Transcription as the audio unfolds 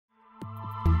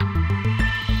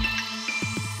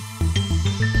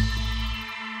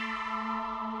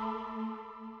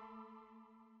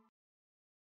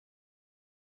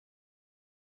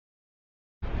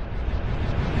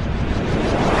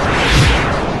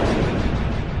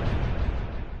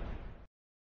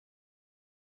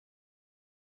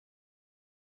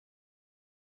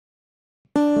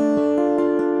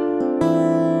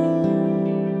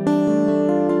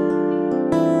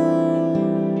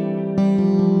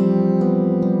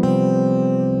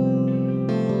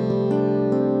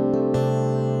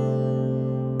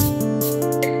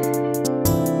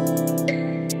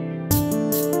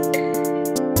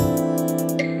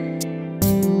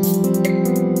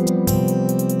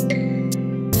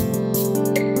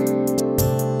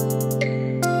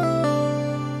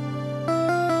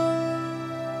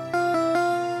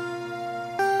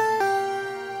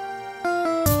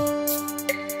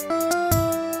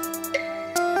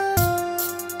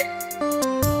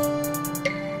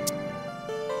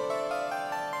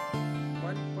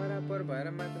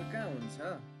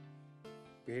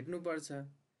भेट्नुपर्छ,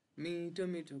 मिठो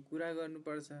मिठो कुरा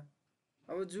गर्नुपर्छ।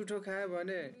 अब जुठो खायो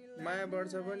भने माया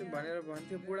बढ्छ पनि भनेर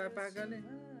भन्थ्यो बुढापाकाले।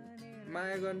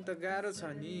 माया गर्नु त गाह्रो छ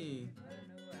नि।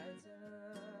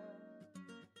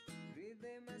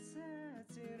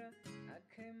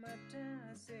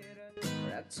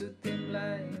 राख्छु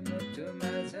तिमीलाई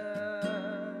मुटुमा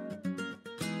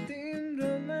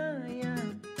तिम्रो माया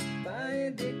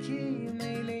पाएदेखि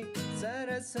मैले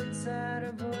सारा संसार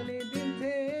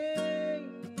भुलिदिन्थे।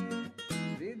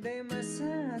 हृदयमा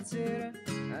साँचेर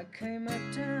आँखैमा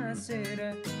टाँसेर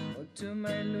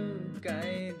मुटुमा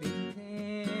लुकाइदिन्थे।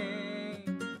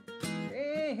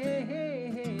 ए हे हे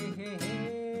हे हे हे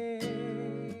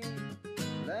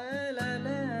ला ला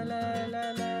ला ला ला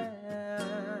ला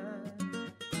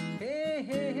हे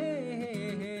हे हे हे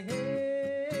हे हे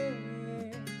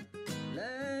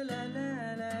ला ला ला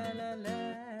ला ला ला।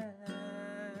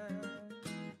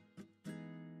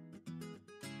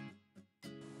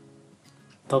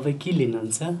 तपाईँ के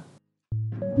लिनुहुन्छ?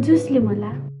 जुस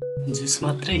लिमुला। जुस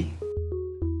मात्रै?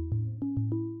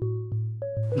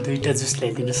 दुईटा जुस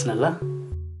ल्याइदिनुहोस् न ल।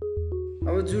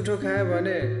 अब जुठो खायो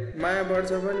भने माया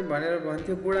बढ्छ पनि भनेर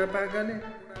भन्थ्यो बुढापाकाले।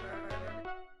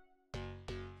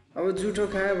 अब जुठो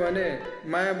खायो भने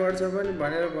माया बढ्छ पनि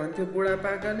भनेर भन्थ्यो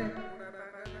बुढापाकाले।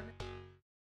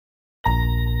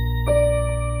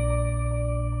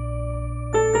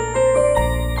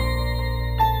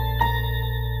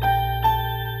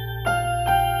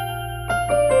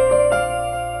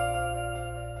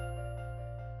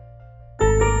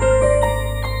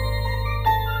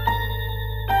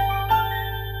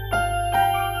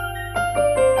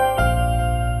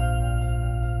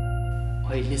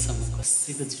 अहिलेसम्म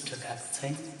कसैको जुठो खाएको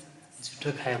छैन। जुठो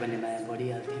खायो भने माया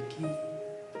बढिहाल्थ्यो कि।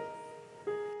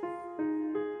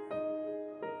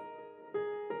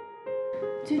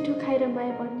 जुठो खाएर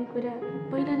माया बढ्ने कुरा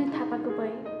पहिला नै थाहा पाएको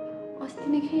भए अस्ति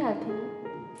नै खाइहाल्थेन।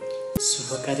 शुभ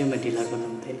कार्यमा ढिला गर्नु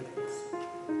हुँदैन।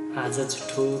 आज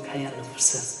जुठो खाइहाल्नुपर्छ।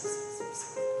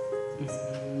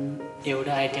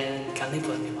 एउटा आइडिया निकाल्नै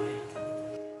पर्ने भयो।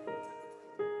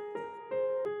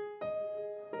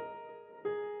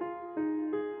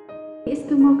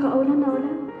 यस्तो मौका आउला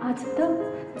नआउला आज त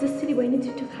जसरी भए नि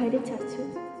जुठो खाएरै छाड्छु।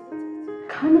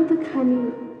 खान त खाने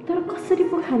तर कसरी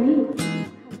पो खाने?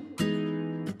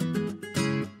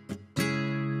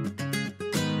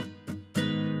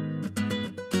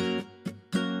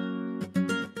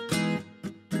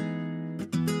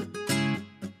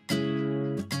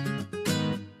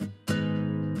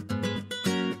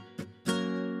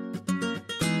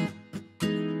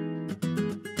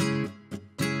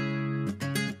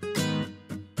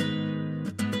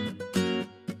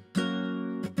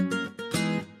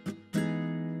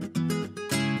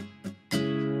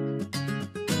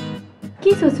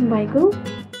 के सोच्नु भएको?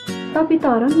 तपाईँ त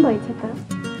हराउनु भएछ त।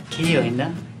 के होइन,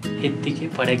 यत्तिकै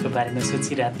पढाइको बारेमा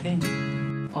सोचिरहेको थिएँ।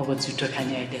 अब जुठो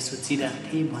खाने आइडिया सोचिरहेको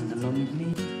थिएँ भन्न नमिल्ने।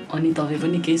 अनि तपाईँ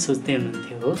पनि केही सोच्दै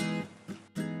हुनुहुन्थ्यो हो?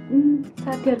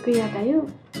 साथीहरूको याद आयो,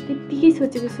 त्यत्तिकै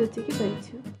सोचेकै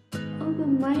भएछु। अब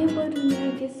माया बढ्ने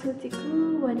आइडिया सोचेको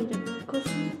भनेर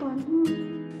कसरी भन्नु?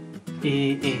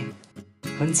 ए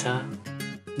हुन्छ,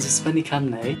 जुस पनि खाम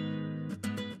न है।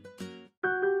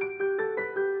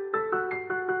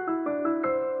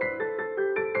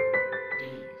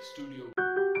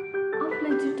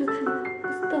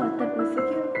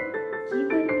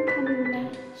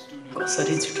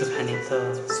 कसरी जुठो खाने त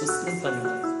सोच्नै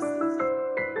पर्ने।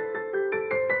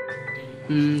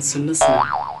 सुन्नुहोस् न,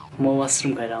 म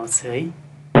वासरुम गएर आउँछु है।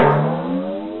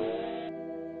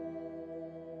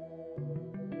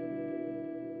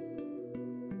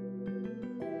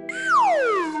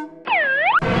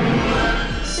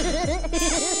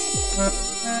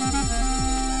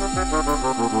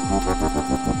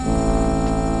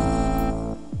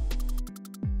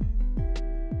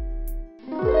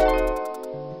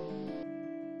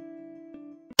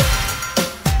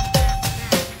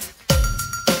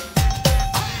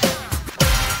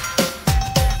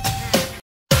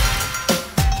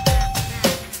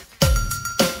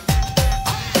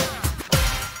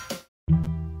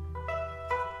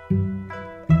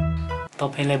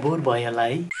 तपाईलाई बोर भयो होला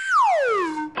है?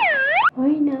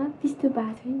 होइन, त्यस्तो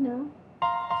भएको छैन।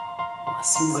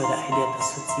 वासरुम गएर आइडिया त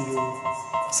सोचियो,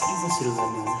 कसरी पो सुरु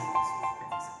गर्ने होला?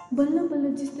 बल्ल बल्ल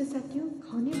जस्तो साथ्यो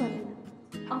खानै भएन।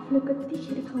 आफूलाई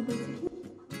कतिखेर खाउ भइसक्यो।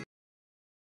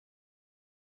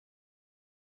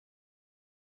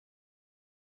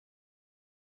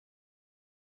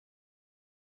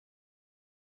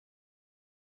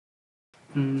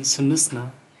 सुन्नुहोस् न।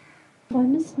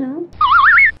 भन्नुहोस् न।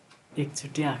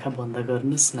 एकचोटि आँखा बन्द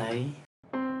गर्नुहोस् न है।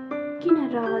 किन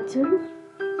र हजुर?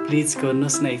 प्लिज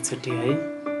गर्नुहोस् न एकचोटि है।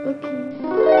 ओके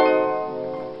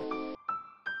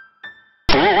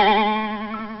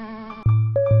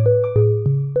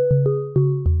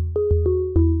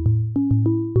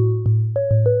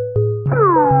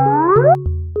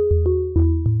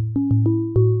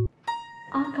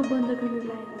आँखा बन्द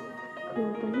गर्नुलाई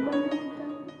खुब पनि बन्द हुन्छ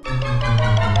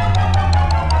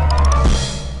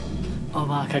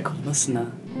अब आँखा खोल्नुहोस् न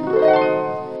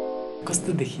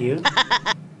कस्तो देखियो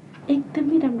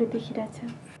एकदमै राम्रो देखिरहेछ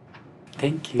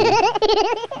थ्याङ्क यू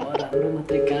म राम्रो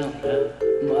मात्रै कहाँ हो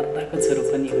र मर्दाको छोरो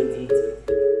पनि हो नि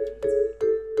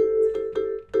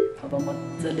अब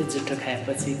मजाले जुठो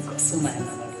खाएपछि कसो माया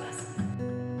नगर्ला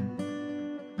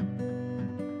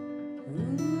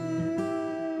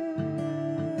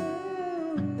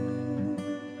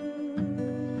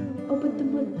अब त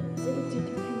मजाले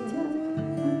जुठो खान्छ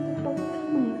अन्त पक्का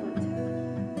माया पर्छ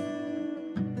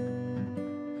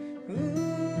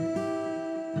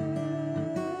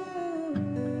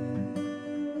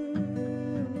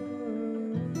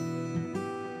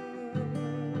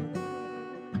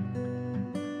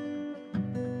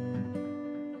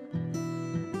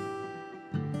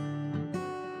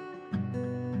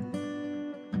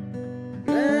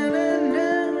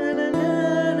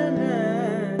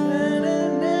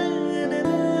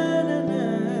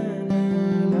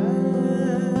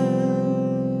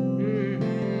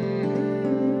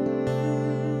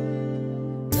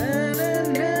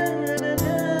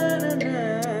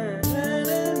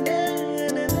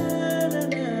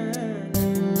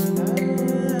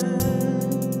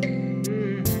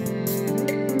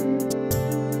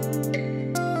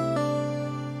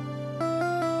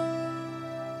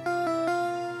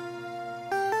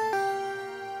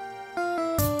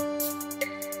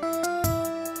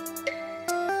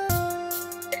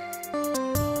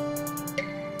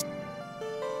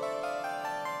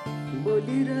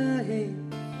बोलिरहे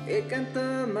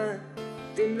एकान्तमा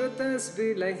तिम्रो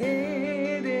तस्बिरलाई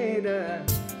हेरेर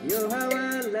यो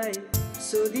हावालाई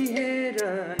सोधिहेर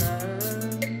न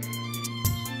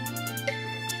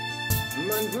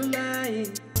मन भुलाई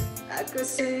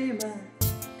आकाशैमा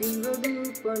तिम्रो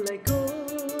रूपलाई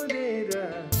कोरेर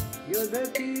यो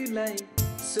धरतीलाई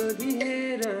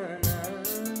सोधिहेर न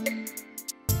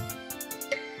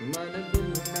मन